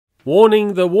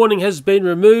Warning, the warning has been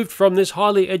removed from this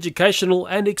highly educational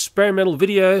and experimental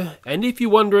video, and if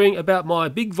you're wondering about my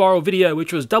big viral video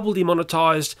which was double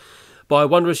demonetized by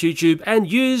Wondrous YouTube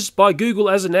and used by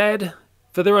Google as an ad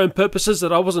for their own purposes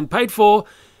that I wasn't paid for,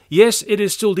 yes, it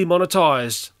is still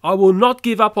demonetized. I will not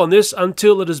give up on this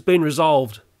until it has been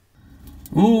resolved.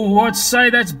 Ooh, I'd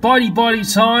say that's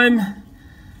bitey time.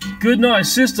 Good night,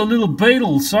 sister little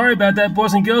beetle. Sorry about that,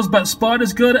 boys and girls, but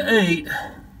spiders gotta eat.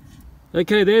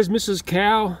 Okay, there's Mrs.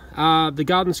 Cow, the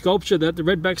garden sculpture that the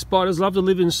redback spiders love to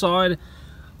live inside.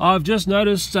 I've just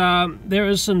noticed there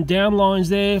is some downlines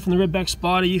there from the redback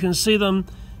spider. You can see them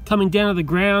coming down to the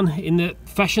ground in that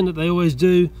fashion that they always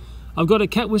do. I've got a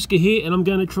cat whisker here and I'm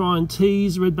going to try and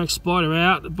tease the redback spider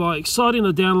out by exciting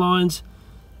the downlines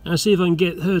and see if I can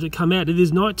get her to come out. It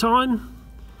is night time.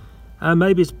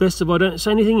 Maybe it's best if I don't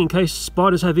say anything in case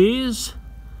spiders have ears.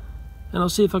 And I'll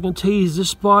see if I can tease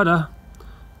this spider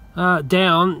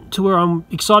down to where I'm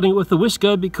exciting it with the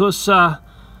whisker, because I'm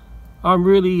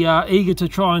really eager to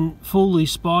try and fool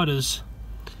these spiders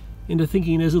into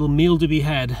thinking there's a little meal to be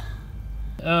had.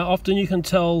 Often you can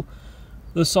tell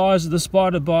the size of the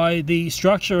spider by the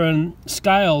structure and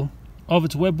scale of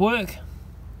its web work.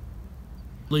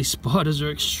 These spiders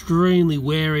are extremely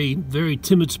wary, very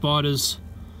timid spiders,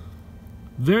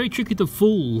 very tricky to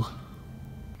fool.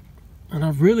 And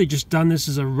I've really just done this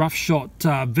as a rough shot,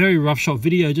 very rough shot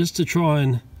video, just to try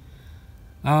and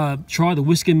try the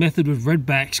whisker method with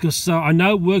redbacks, because I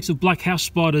know it works with black house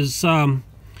spiders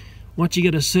once you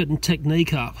get a certain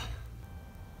technique up.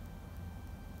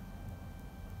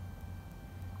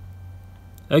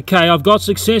 Okay, I've got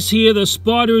success here. The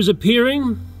spider is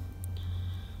appearing.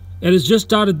 It has just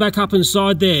started back up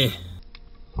inside there.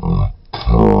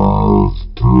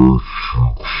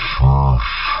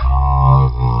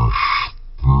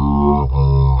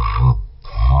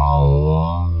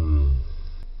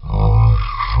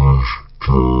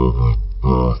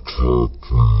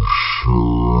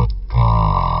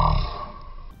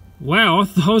 Wow,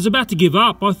 I was about to give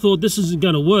up. I thought this isn't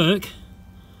going to work.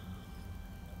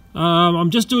 I'm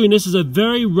just doing this as a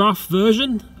very rough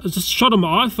version. It's just shot on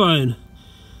my iPhone.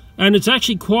 And it's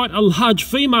actually quite a large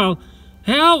female.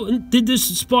 How did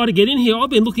this spider get in here? I've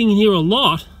been looking in here a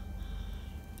lot.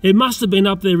 It must have been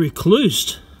up there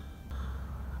reclused.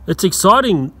 It's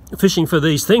exciting fishing for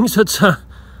these things. It's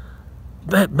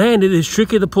man, it is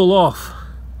tricky to pull off.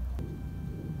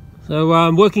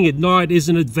 So working at night is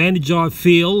an advantage I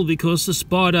feel, because the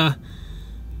spider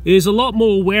is a lot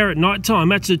more aware at night time.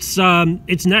 That's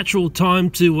its natural time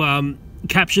to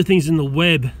capture things in the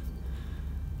web.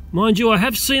 Mind you, I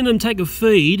have seen them take a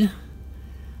feed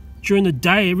during the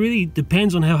day. It really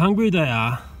depends on how hungry they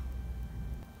are.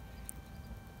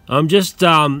 I'm just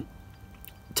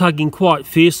tugging quite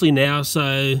fiercely now,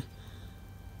 so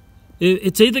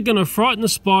it's either going to frighten the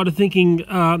spider thinking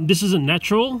this isn't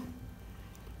natural,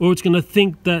 or it's going to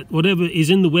think that whatever is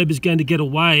in the web is going to get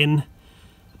away. And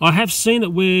I have seen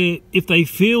it where if they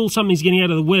feel something's getting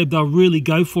out of the web, they'll really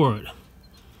go for it.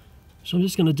 So I'm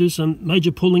just going to do some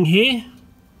major pulling here.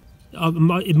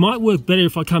 It might work better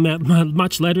if I come out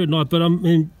much later at night, but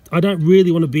I don't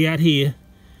really want to be out here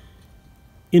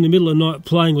in the middle of the night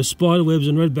playing with spider webs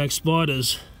and redback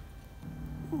spiders.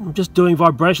 I'm just doing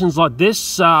vibrations like this.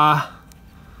 See if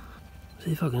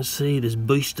I can see this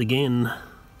beast again.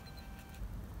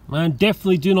 Man,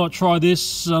 definitely do not try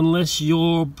this unless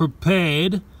you're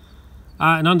prepared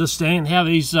and understand how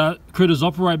these critters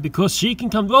operate, because she can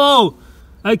come. Oh,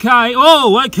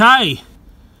 okay.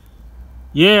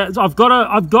 Yeah, I've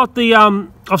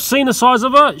seen the size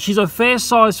of her. She's a fair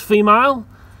sized female,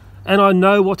 and I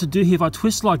know what to do here. If I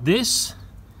twist like this,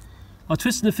 I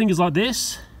twist the fingers like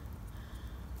this,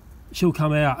 she'll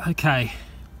come out. Okay,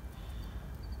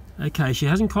 she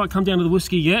hasn't quite come down to the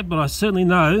whisker yet, but I certainly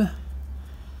know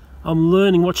I'm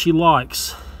learning what she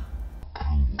likes.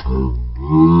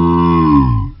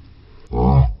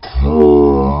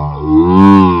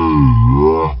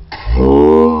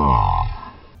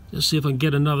 Let's see if I can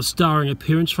get another starring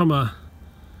appearance from her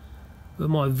with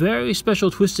my very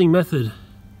special twisting method.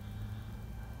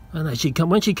 And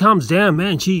when she comes down,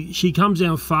 man, she comes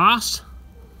down fast.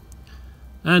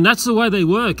 And that's the way they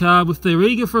work. If they're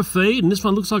eager for a feed, and this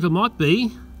one looks like it might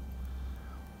be,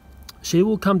 she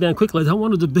will come down quickly. I don't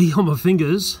want her to be on my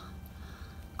fingers,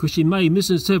 because she may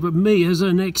misinterpret me as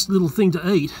her next little thing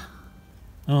to eat.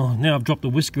 Oh, now I've dropped the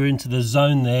whisker into the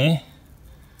zone there.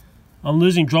 I'm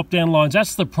losing drop down lines.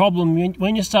 That's the problem.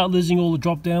 When you start losing all the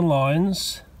drop down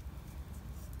lines,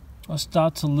 I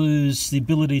start to lose the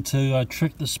ability to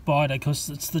trick the spider,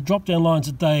 because it's the drop down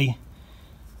lines that they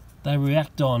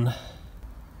react on.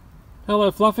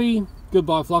 Hello Fluffy,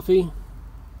 goodbye Fluffy.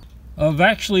 I've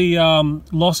actually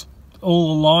lost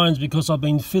all the lines because I've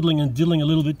been fiddling and diddling a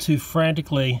little bit too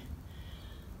frantically.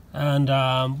 And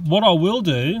what I will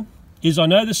do is, I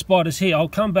know the spider's here, I'll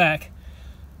come back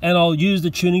and I'll use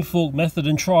the tuning fork method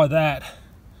and try that.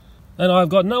 And I've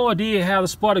got no idea how the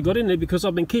spider got in there because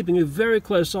I've been keeping a very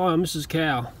close eye on Mrs.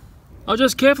 Cow. I'll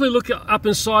just carefully look up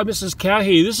inside Mrs. Cow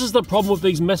here. This is the problem with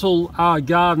these metal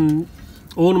garden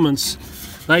ornaments.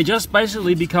 They just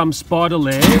basically become spider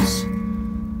lairs.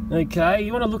 Okay,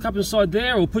 you want to look up inside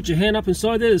there, or put your hand up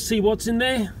inside there to see what's in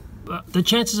there? The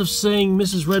chances of seeing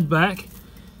Mrs. Redback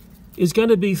is going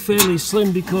to be fairly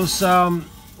slim because, oh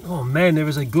man, there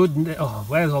is a good, oh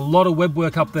wow, there's a lot of web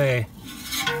work up there.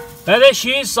 Now there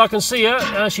she is, I can see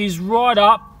her. She's right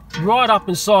up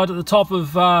inside at the top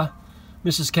of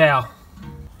Mrs. Cow.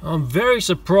 I'm very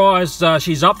surprised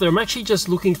she's up there. I'm actually just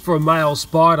looking for a male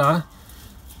spider.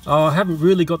 I haven't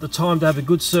really got the time to have a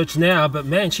good search now, but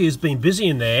man, she has been busy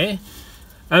in there.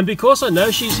 And because I know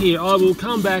she's here, I will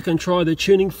come back and try the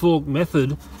tuning fork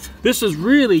method. This is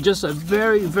really just a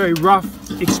very, very rough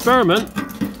experiment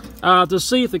to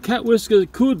see if the cat whisker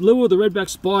could lure the redback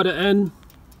spider, and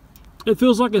it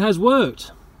feels like it has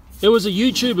worked. There was a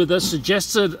YouTuber that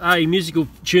suggested a musical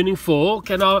tuning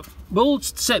fork, and I will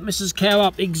set Mrs. Cow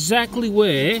up exactly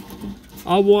where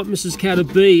I want Mrs. Cow to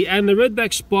be, and the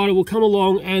redback spider will come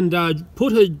along and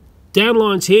put her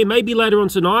downlines here, maybe later on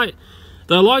tonight.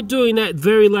 They like doing that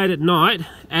very late at night,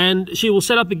 and she will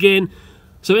set up again,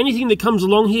 so anything that comes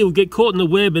along here will get caught in the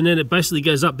web, and then it basically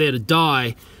goes up there to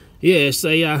die. Yes,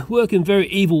 they work in very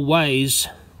evil ways.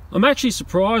 I'm actually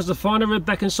surprised to find a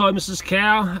redback inside Mrs.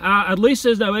 Cow. At least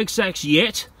there's no egg sacs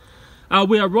yet.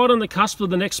 We are right on the cusp of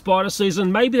the next spider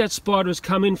season. Maybe that spider has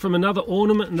come in from another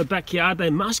ornament in the backyard. They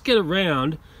must get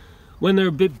around when they're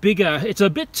a bit bigger. It's a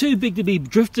bit too big to be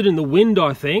drifted in the wind,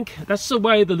 I think. That's the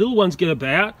way the little ones get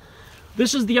about.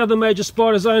 This is the other major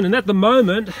spider zone, and at the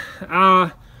moment,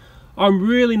 I'm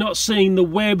really not seeing the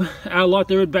web like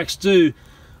the redbacks do.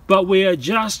 But we are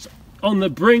just on the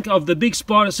brink of the big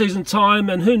spider season time,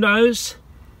 and who knows,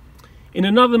 in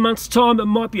another month's time it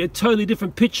might be a totally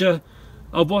different picture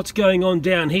of what's going on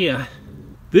down here.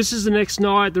 This is the next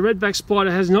night. The redback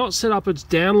spider has not set up its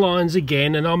downlines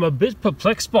again, and I'm a bit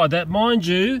perplexed by that. Mind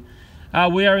you,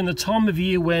 we are in the time of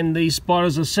year when these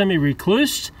spiders are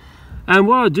semi-reclused, and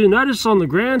what I do notice on the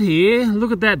ground here,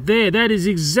 look at that there, that is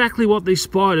exactly what these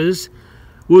spiders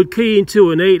would key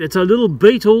into and eat. It's a little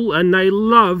beetle, and they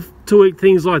love to eat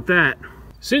things like that.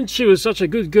 Since she was such a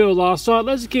good girl last night,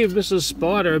 let's give Mrs.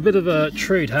 Spider a bit of a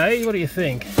treat, hey? What do you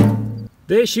think?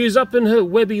 There she is up in her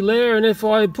webby lair, and if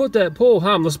I put that poor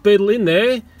harmless beetle in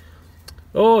there,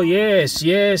 oh yes,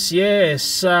 yes,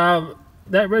 yes, that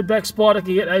redback spider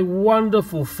can get a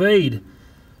wonderful feed.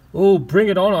 Oh, bring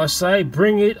it on, I say,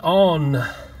 bring it on.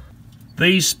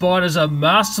 These spiders are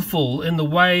masterful in the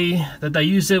way that they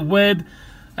use their web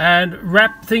and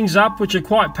wrap things up, which are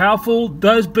quite powerful.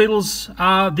 Those beetles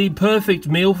are the perfect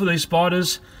meal for these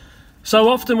spiders. So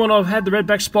often when I've had the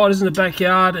redback spiders in the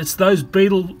backyard, it's those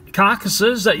beetle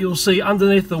carcasses that you'll see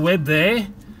underneath the web there.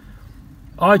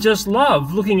 I just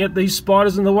love looking at these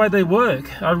spiders and the way they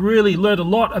work. I really learned a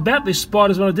lot about these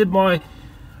spiders when I did my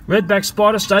redback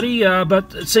spider study,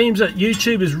 but it seems that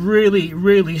YouTube is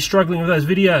really struggling with those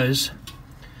videos.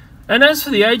 And as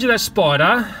for the age of that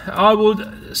spider, I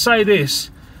would say this.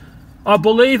 I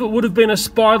believe it would have been a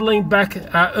spiderling back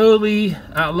early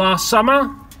last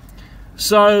summer.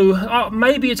 So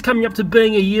maybe it's coming up to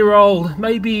being a year old,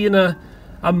 maybe in a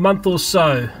month or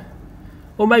so,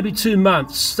 or maybe 2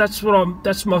 months. That's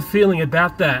my feeling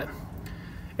about that.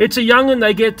 It's a young one.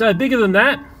 They get bigger than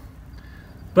that,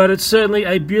 but it's certainly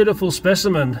a beautiful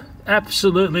specimen.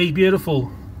 Absolutely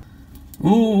beautiful.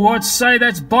 Ooh, I'd say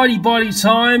that's bitey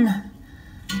time.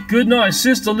 Good night,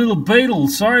 sister little beetle.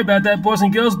 Sorry about that, boys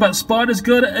and girls, but spiders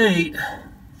gotta eat.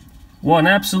 One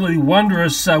absolutely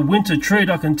wondrous winter treat,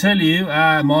 I can tell you.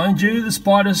 Mind you, the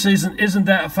spider season isn't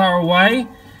that far away.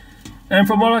 And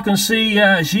from what I can see,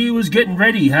 she was getting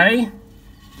ready, hey?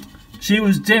 She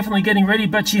was definitely getting ready,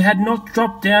 but she had not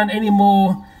dropped down any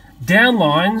more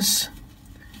downlines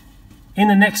in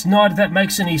the next night, if that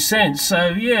makes any sense. So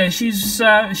yeah, she's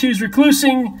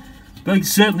reclusing, but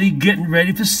certainly getting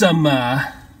ready for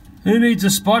summer. Who needs a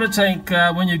spider tank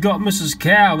when you've got Mrs.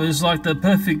 Cow? Is like the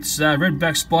perfect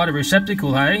redback spider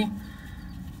receptacle, hey?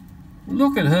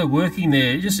 Look at her working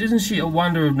there. Just isn't she a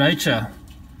wonder of nature?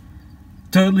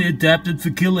 Totally adapted for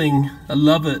killing. I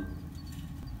love it.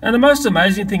 And the most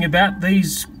amazing thing about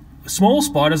these small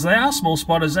spiders, they are small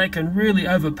spiders, they can really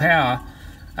overpower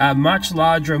much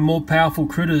larger and more powerful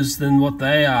critters than what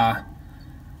they are.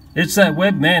 It's that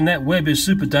web, man. That web is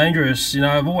super dangerous. You know,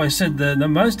 I've always said the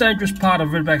most dangerous part of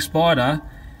redback spider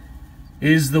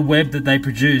is the web that they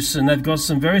produce, and they've got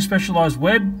some very specialized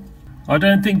web. I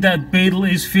don't think that beetle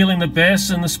is feeling the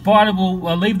best, and the spider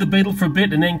will leave the beetle for a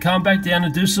bit and then come back down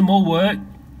and do some more work.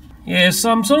 Yeah,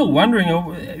 so I'm sort of wondering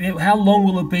how long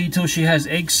will it be till she has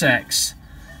egg sacs.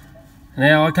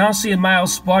 Now, I can't see a male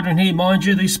spider in here. Mind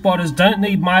you, these spiders don't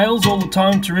need males all the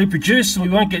time to reproduce, so we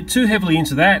won't get too heavily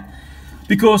into that,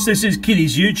 because this is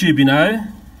Kitty's YouTube, you know.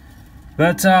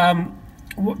 But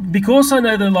because I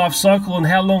know the life cycle and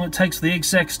how long it takes the egg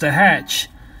sacs to hatch,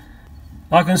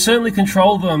 I can certainly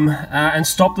control them and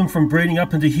stop them from breeding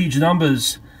up into huge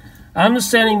numbers.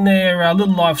 Understanding their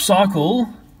little life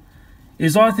cycle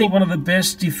is, I think, one of the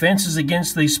best defenses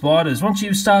against these spiders. Once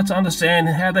you start to understand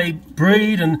how they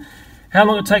breed and how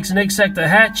long it takes an egg sac to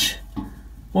hatch,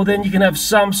 well, then you can have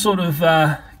some sort of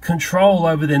control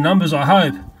over their numbers, I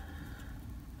hope.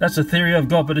 That's a theory I've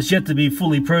got, but it's yet to be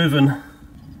fully proven.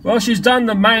 Well, she's done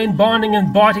the main binding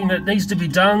and biting that needs to be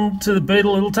done to the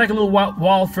beetle. It'll take a little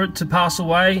while for it to pass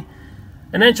away,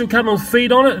 and then she'll come and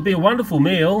feed on it. It'll be a wonderful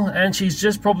meal, and she's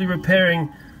just probably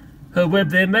repairing her web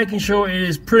there, making sure it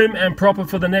is prim and proper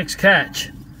for the next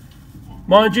catch.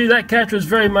 Mind you, that catch was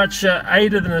very much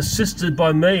aided and assisted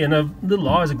by me, and her little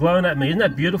eyes are glowing at me. Isn't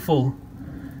that beautiful?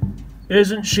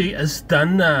 Isn't she a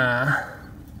stunner?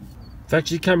 In fact,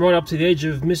 she came right up to the edge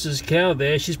of Mrs. Cow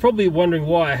there. She's probably wondering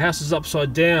why her house is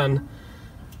upside down,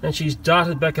 and she's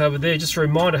darted back over there. Just a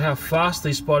reminder how fast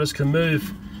these spiders can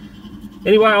move.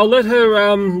 Anyway, I'll let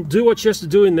her do what she has to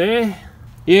do in there.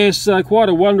 Yes, quite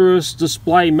a wondrous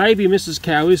display. Maybe Mrs.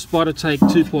 Cow is Spider Tank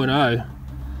 2.0.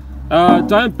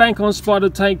 Don't bank on Spider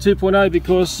Tank 2.0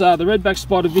 because the redback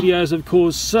spider videos have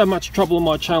caused so much trouble on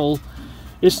my channel.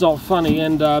 It's not funny,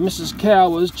 and Mrs. Cow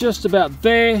was just about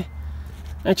there.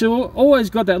 And she always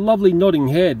got that lovely nodding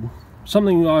head,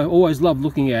 something I always love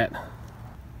looking at.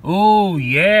 Oh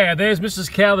yeah, there's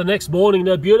Mrs. Cow the next morning,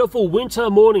 the beautiful winter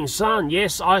morning sun.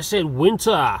 Yes, I said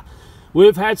winter.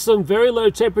 We've had some very low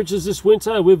temperatures this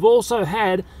winter. We've also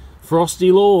had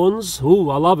frosty lawns, ooh,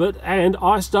 I love it, and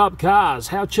iced up cars.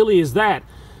 How chilly is that?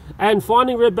 And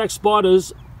finding redback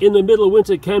spiders in the middle of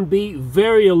winter can be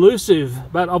very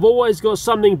elusive, but I've always got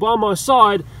something by my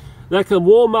side that can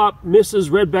warm up Mrs.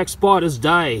 Redback Spider's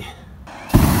day.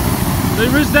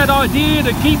 There is that idea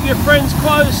to keep your friends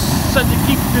close and to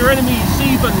keep your enemies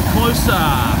even closer.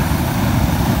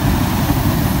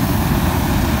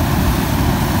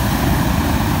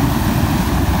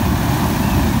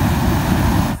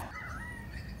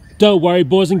 Don't worry,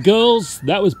 boys and girls,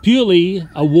 that was purely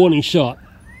a warning shot.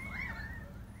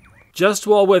 Just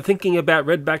while we're thinking about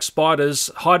redback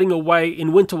spiders hiding away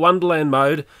in winter wonderland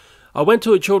mode, I went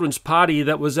to a children's party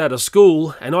that was at a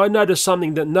school, and I noticed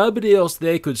something that nobody else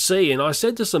there could see. And I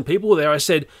said to some people there, I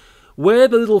said, where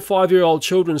the little 5-year-old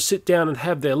children sit down and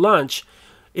have their lunch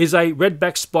is a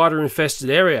redback spider infested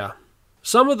area.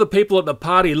 Some of the people at the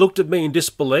party looked at me in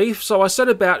disbelief, so I set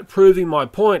about proving my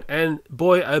point, and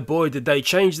boy oh boy did they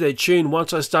change their tune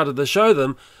once I started to show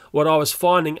them what I was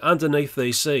finding underneath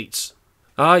these seats.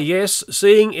 Ah yes,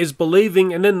 seeing is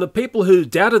believing, and then the people who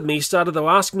doubted me started to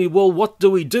ask me, well, what do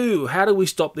we do? How do we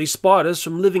stop these spiders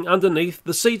from living underneath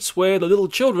the seats where the little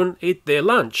children eat their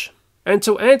lunch? And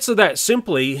to answer that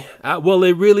simply, well,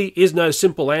 there really is no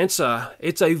simple answer.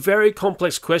 It's a very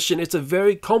complex question. It's a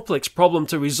very complex problem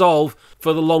to resolve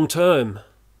for the long term.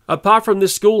 Apart from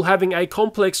this school having a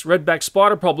complex redback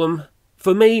spider problem,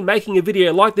 for me, making a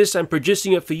video like this and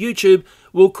producing it for YouTube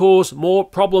will cause more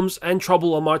problems and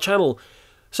trouble on my channel.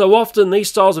 So often these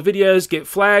styles of videos get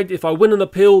flagged. If I win an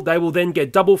appeal, they will then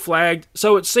get double flagged.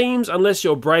 So it seems, unless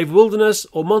you're Brave Wilderness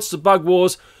or Monster Bug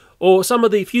Wars or some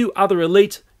of the few other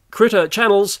elite critter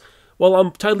channels, well,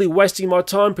 I'm totally wasting my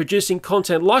time producing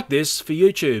content like this for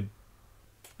YouTube.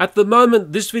 At the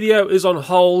moment, this video is on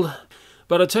hold,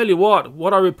 but I tell you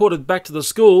what I reported back to the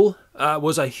school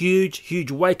was a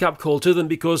huge wake-up call to them,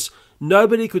 because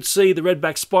nobody could see the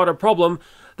redback spider problem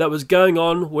that was going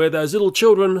on where those little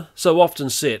children so often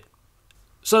sit.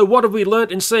 So what have we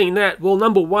learnt in seeing that? Well,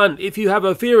 number one, if you have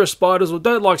a fear of spiders or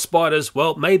don't like spiders,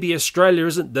 well, maybe Australia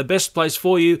isn't the best place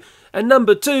for you. And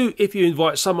number two, if you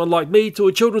invite someone like me to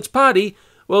a children's party,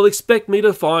 well, expect me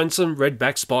to find some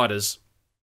redback spiders.